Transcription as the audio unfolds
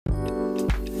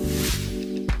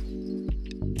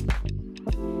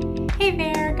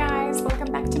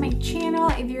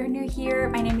if you're new here,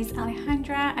 my name is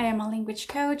Alejandra. I am a language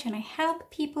coach and I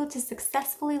help people to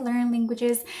successfully learn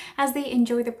languages as they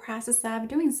enjoy the process of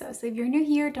doing so. So if you're new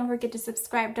here, don't forget to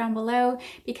subscribe down below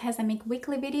because I make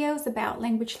weekly videos about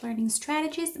language learning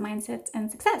strategies, mindsets, and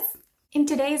success. In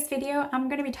today's video, I'm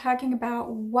going to be talking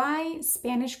about why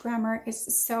Spanish grammar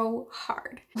is so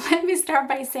hard. Let me start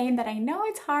by saying that I know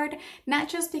it's hard, not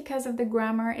just because of the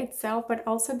grammar itself, but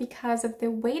also because of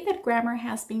the way that grammar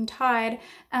has been taught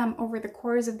over the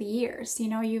course of the years. You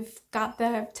know, you've got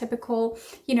the typical,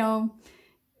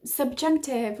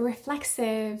 subjunctive,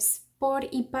 reflexives, por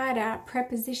y para,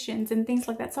 prepositions and things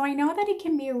like that. So I know that it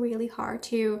can be really hard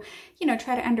to,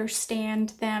 try to understand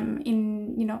them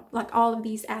in, like all of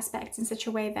these aspects in such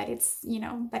a way that it's,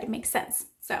 that it makes sense.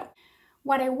 So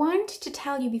what I want to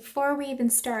tell you before we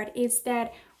even start is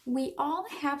that we all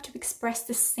have to express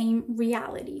the same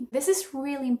reality. This is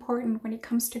really important when it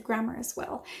comes to grammar as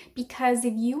well, because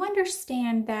if you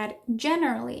understand that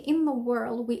generally in the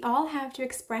world, we all have to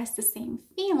express the same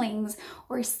feelings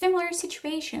or similar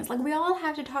situations, like we all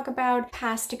have to talk about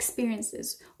past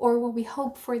experiences or what we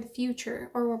hope for the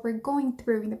future or what we're going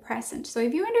through in the present. So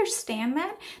if you understand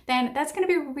that, then that's going to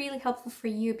be really helpful for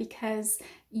you because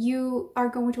you are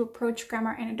going to approach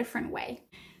grammar in a different way.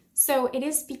 So it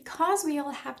is because we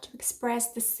all have to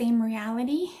express the same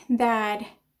reality that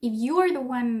if you are the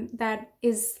one that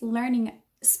is learning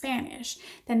Spanish,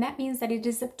 then that means that it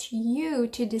is up to you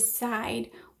to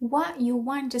decide what you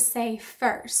want to say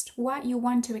first, what you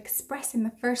want to express in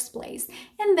the first place,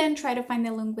 and then try to find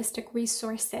the linguistic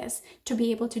resources to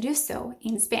be able to do so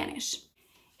in Spanish.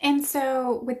 And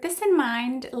so with this in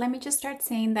mind, let me just start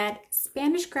saying that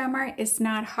Spanish grammar is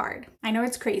not hard. I know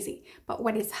it's crazy, but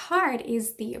what is hard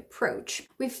is the approach.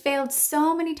 We've failed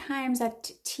so many times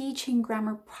at teaching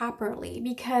grammar properly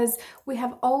because we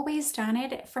have always done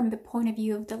it from the point of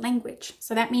view of the language.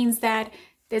 So that means that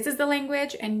this is the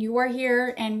language and you are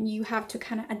here and you have to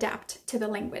kind of adapt to the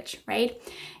language, right?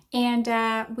 And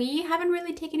we haven't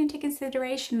really taken into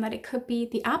consideration that it could be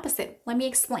the opposite. Let me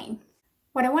explain.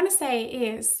 What I want to say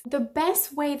is the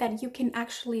best way that you can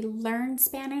actually learn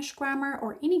Spanish grammar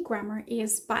or any grammar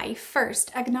is by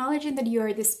first acknowledging that you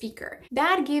are the speaker.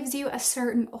 That gives you a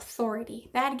certain authority.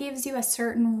 That gives you a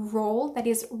certain role that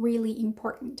is really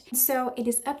important. So it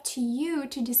is up to you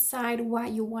to decide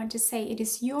what you want to say. It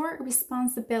is your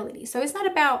responsibility. So it's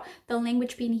not about the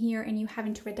language being here and you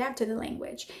having to adapt to the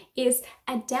language. It's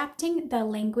adapting the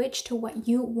language to what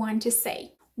you want to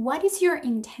say. What is your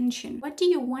intention? What do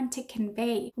you want to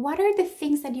convey? What are the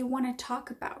things that you want to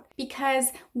talk about? Because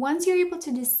once you're able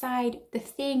to decide the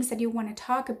things that you want to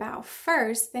talk about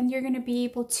first, then you're going to be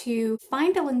able to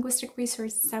find the linguistic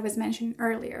resources I was mentioning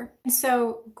earlier. And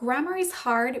so grammar is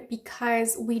hard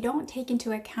because we don't take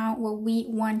into account what we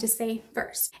want to say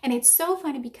first. And it's so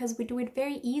funny because we do it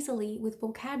very easily with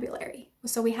vocabulary.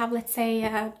 So we have, let's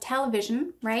say,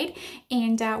 television, right?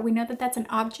 And we know that that's an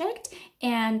object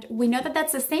and we know that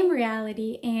that's the same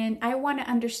reality. And I want to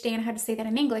understand how to say that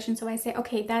in English. And so I say,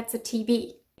 okay, that's a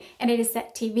TV and it is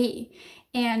that TV.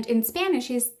 And in Spanish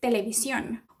is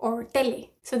televisión or tele.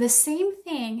 So the same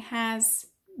thing has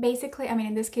basically,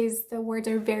 in this case, the words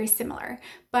are very similar,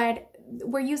 but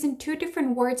we're using two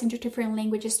different words in two different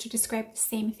languages to describe the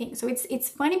same thing. So it's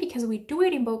funny because we do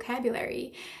it in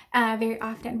vocabulary very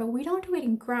often, but we don't do it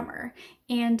in grammar.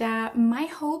 And my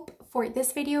hope for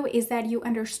this video is that you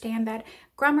understand that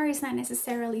grammar is not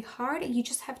necessarily hard. You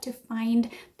just have to find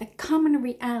the common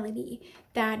reality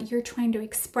that you're trying to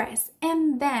express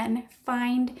and then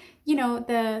find,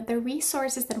 the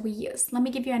resources that we use. Let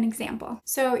me give you an example.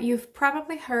 So you've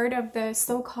probably heard of the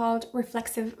so-called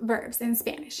reflexive verbs in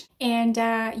Spanish, and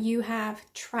you have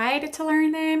tried to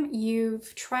learn them,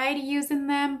 you've tried using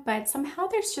them, but somehow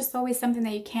there's just always something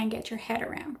that you can't get your head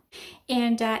around.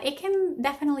 And it can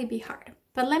definitely be hard.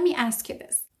 But let me ask you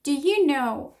this. Do you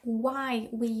know why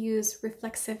we use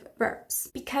reflexive verbs?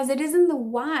 Because it is in the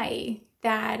why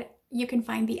that you can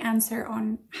find the answer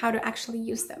on how to actually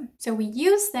use them. So we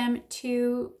use them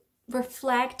to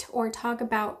reflect or talk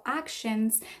about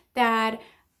actions that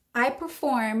I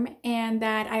perform and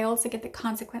that I also get the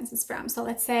consequences from. So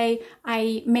let's say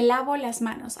I me lavo las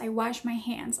manos, I wash my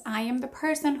hands. I am the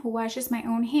person who washes my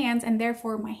own hands and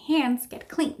therefore my hands get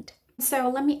cleaned. So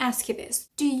let me ask you this.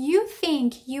 Do you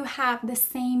think you have the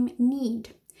same need?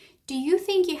 Do you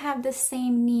think you have the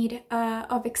same need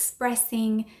of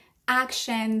expressing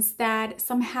actions that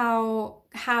somehow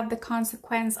have the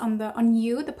consequence on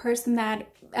you, the person that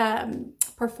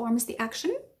performs the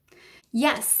action?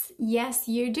 Yes, yes,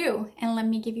 you do. And let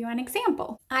me give you an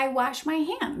example. I wash my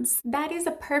hands. That is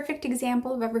a perfect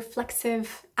example of a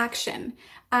reflexive action.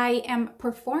 I am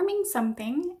performing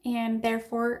something and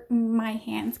therefore my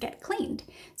hands get cleaned.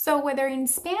 So whether in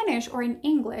Spanish or in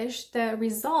English, the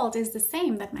result is the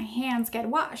same, that my hands get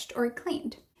washed or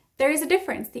cleaned. There is a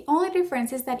difference. The only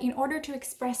difference is that in order to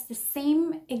express the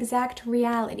same exact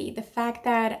reality, the fact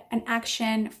that an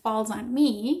action falls on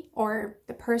me or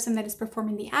the person that is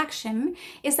performing the action,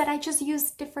 is that I just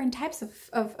use different types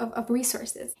of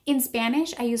resources. In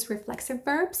Spanish, I use reflexive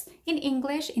verbs. In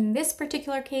English, in this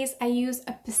particular case, I use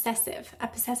a possessive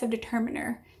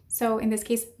determiner. So in this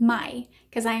case, my,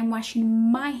 because I am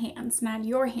washing my hands, not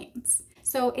your hands.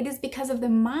 So it is because of the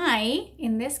my,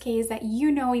 in this case, that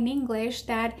you know in English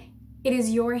that it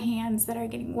is your hands that are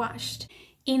getting washed.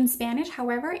 In Spanish,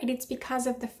 however, it is because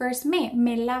of the first me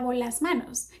lavo las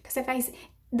manos. Because if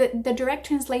the direct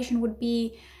translation would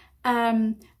be,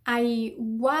 I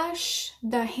wash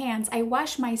the hands, I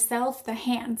wash myself the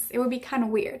hands. It would be kind of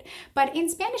weird. But in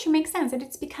Spanish, it makes sense that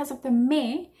it's because of the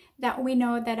me that we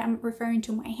know that I'm referring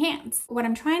to my hands. What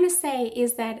I'm trying to say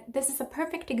is that this is a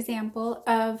perfect example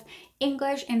of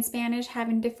English and Spanish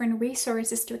having different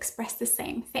resources to express the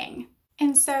same thing.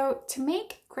 And so to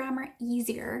make grammar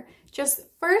easier, just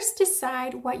first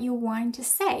decide what you want to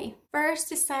say. First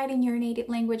decide in your native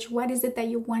language what is it that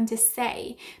you want to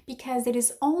say, because it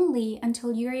is only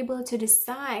until you're able to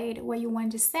decide what you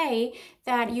want to say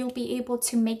that you'll be able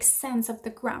to make sense of the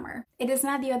grammar. It is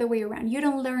not the other way around. You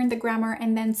don't learn the grammar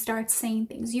and then start saying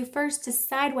things. You first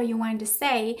decide what you want to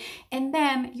say, and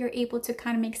then you're able to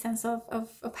kind of make sense of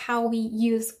how we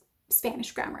use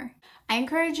Spanish grammar. I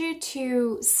encourage you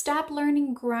to stop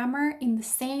learning grammar in the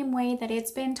same way that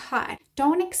it's been taught.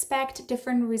 Don't expect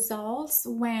different results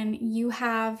when you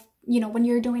have, when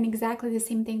you're doing exactly the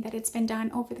same thing that it's been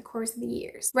done over the course of the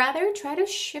years. Rather, try to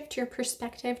shift your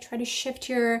perspective, try to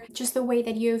shift just the way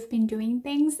that you've been doing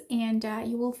things, and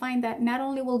you will find that not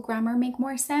only will grammar make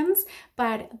more sense,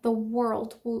 but the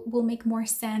world will make more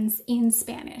sense in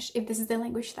Spanish if this is the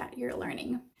language that you're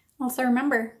learning. Also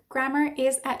remember, grammar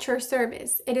is at your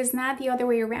service. It is not the other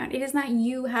way around. It is not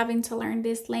you having to learn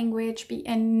this language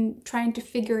and trying to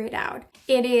figure it out.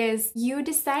 It is you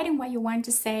deciding what you want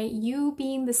to say, you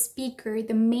being the speaker,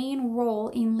 the main role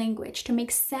in language to make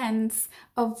sense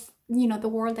of, the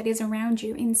world that is around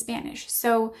you in Spanish.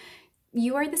 So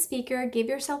you are the speaker, give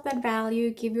yourself that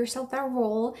value, give yourself that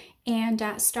role, and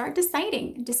start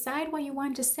deciding. Decide what you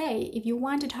want to say. If you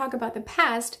want to talk about the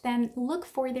past, then look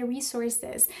for the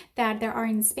resources that there are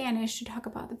in Spanish to talk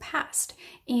about the past.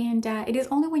 And it is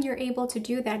only when you're able to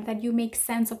do that that you make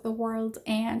sense of the world,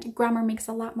 and grammar makes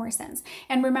a lot more sense.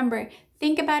 And remember,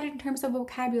 think about it in terms of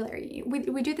vocabulary.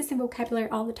 We do this in vocabulary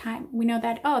all the time. We know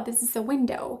that, oh, this is a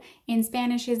window. In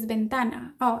Spanish is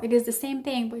ventana. Oh, it is the same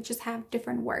thing, but just have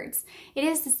different words. It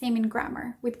is the same in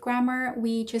grammar. With grammar,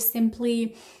 we just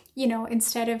simply,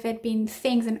 instead of it being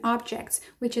things and objects,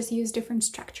 we just use different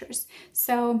structures.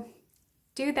 So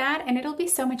do that and it'll be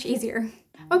so much easier.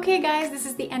 Okay guys, this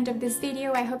is the end of this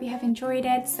video. I hope you have enjoyed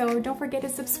it. So don't forget to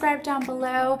subscribe down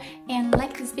below and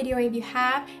like this video if you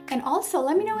have. And also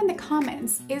let me know in the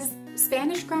comments, is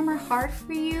Spanish grammar hard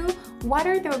for you? What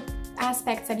are the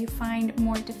aspects that you find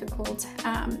more difficult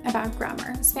about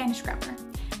grammar, Spanish grammar?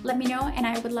 Let me know and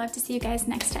I would love to see you guys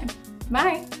next time.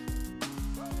 Bye!